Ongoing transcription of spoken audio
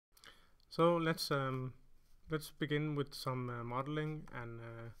So let's begin with some modeling and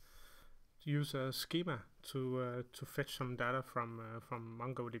use a schema to fetch some data from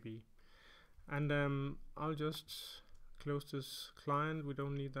MongoDB. And I'll just close this client. We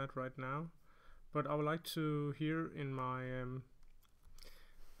don't need that right now. But I would like to, here in my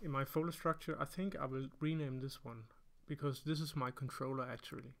folder structure, I think I will rename this one because this is my controller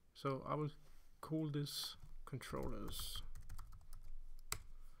actually. So I will call this controllers.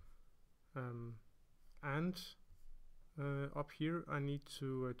 And up here I need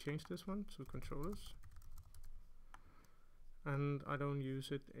to change this one to controllers, and I don't use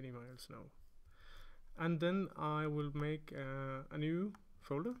it anywhere else now. And then I will make a new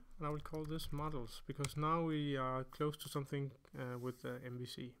folder, and I will call this models, because now we are close to something with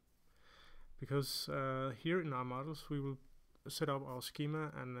MVC, because here in our models we will set up our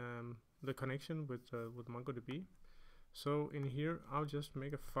schema and the connection with MongoDB. So in here I'll just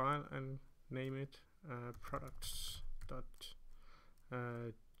make a file and name it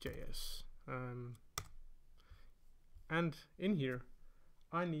products.js, and in here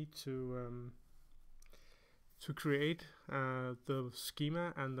I need to create the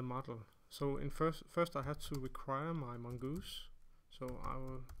schema and the model. So in first I have to require my Mongoose, so I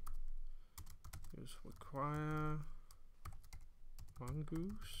will use require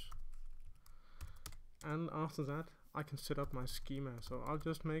Mongoose, and after that I can set up my schema. So I'll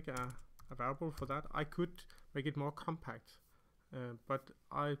just make a variable for that. I could make it more compact, but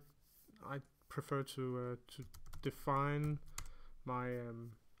I prefer to define my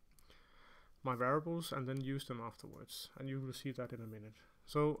my variables and then use them afterwards, and you will see that in a minute.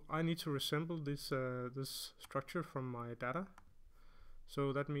 So I need to resemble this this structure from my data.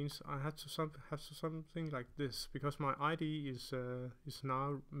 So that means I have something like this, because my ID is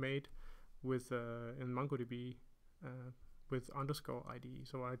now made with in MongoDB with underscore ID.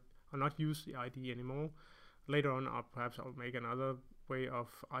 So I'll not use the ID anymore. Later on perhaps I'll make another way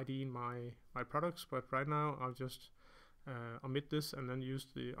of IDing my products, but right now I'll just omit this and then use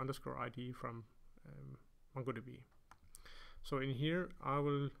the underscore ID from MongoDB. So in here I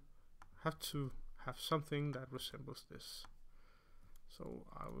will have to have something that resembles this. So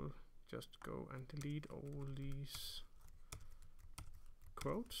I will just go and delete all these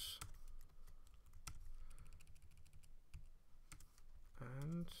quotes,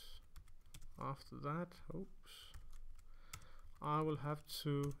 and after that, I will have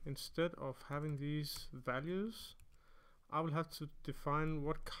to, instead of having these values, I will have to define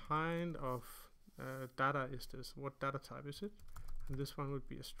what kind of data is this, what data type is it, and this one would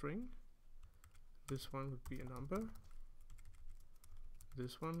be a string, this one would be a number,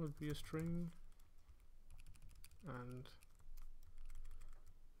 this one would be a string, and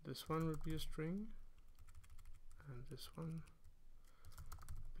this one would be a string, and this one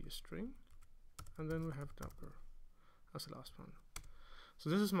would be a string, and then we have number as the last one. So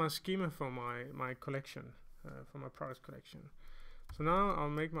this is my schema for my collection, for my products collection. So now I'll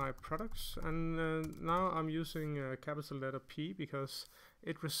make my products, and now I'm using capital letter P because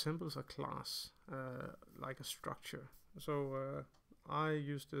it resembles a class, like a structure. So I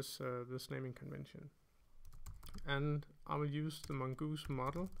use this this naming convention, and I will use the Mongoose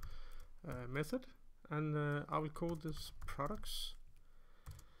model method, and I will call this products,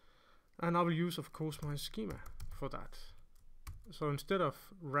 and I will use, of course, my schema for that. So instead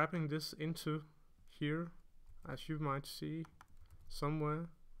of wrapping this into here, as you might see somewhere,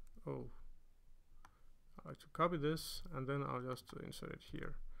 I like to copy this and then I'll just insert it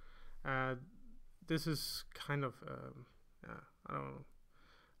here. This is kind of I don't know,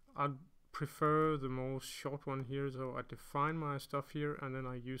 I'd prefer the most short one here, so I define my stuff here and then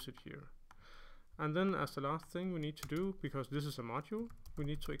I use it here. And then as the last thing we need to do, because this is a module, we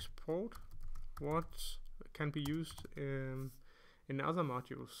need to export what can be used in other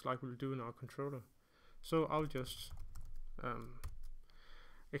modules, like we'll do in our controller. So I'll just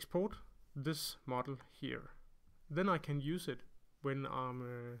export this model here. Then I can use it when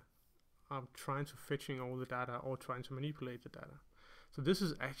I'm trying to fetching all the data or trying to manipulate the data. So this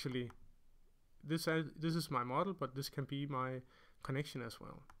is actually this is my model, but this can be my connection as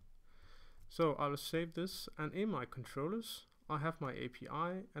well. So I will save this, and in my controllers I have my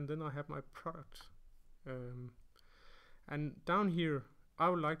API, and then I have my product. And down here I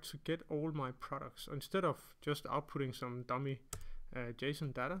would like to get all my products. Instead of just outputting some dummy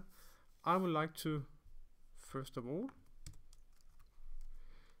JSON data, I would like to first of all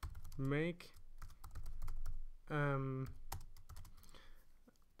make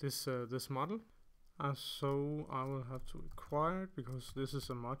this model. So I will have to require it because this is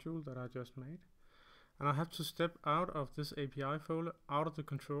a module that I just made, and I have to step out of this API folder, out of the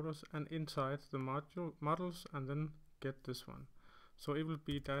controllers, and inside the models, and then get this one. So it will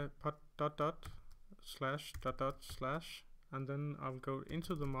be ////, and then I'll go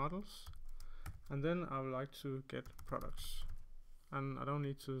into the models, and then I would like to get products. And I don't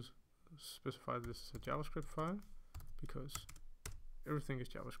need to specify this as a JavaScript file because everything is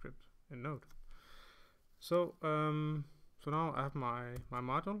JavaScript in Node. So so now I have my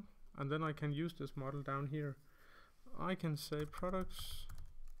model, and then I can use this model down here. I can say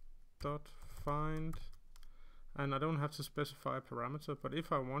products.find, and I don't have to specify a parameter, but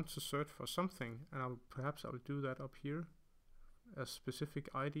if I want to search for something, and perhaps I will do that up here, a specific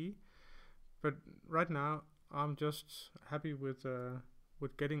ID. But right now I'm just happy with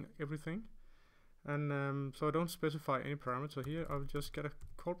getting everything, and so I don't specify any parameter here. I'll just get a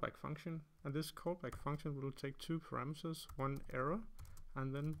callback function, and this callback function will take two parameters, one error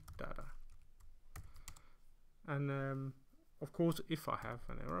and then data. And of course, if I have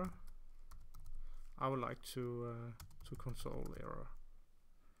an error, I would like to console error.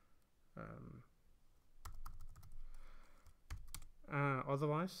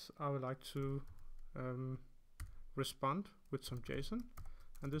 Otherwise, I would like to respond with some JSON,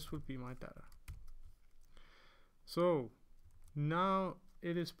 and this will be my data. So now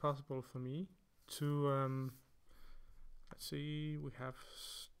it is possible for me to let's see, we have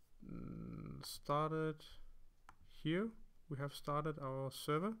started here. We have started our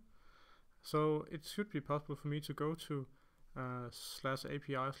server. So it should be possible for me to go to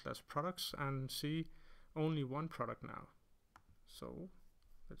 /API/products and see only one product now. So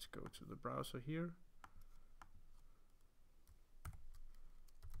let's go to the browser here.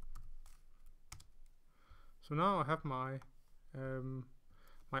 So now I have my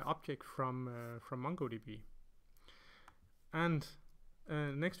my object from MongoDB. And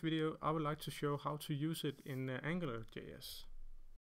next video I would like to show how to use it in AngularJS.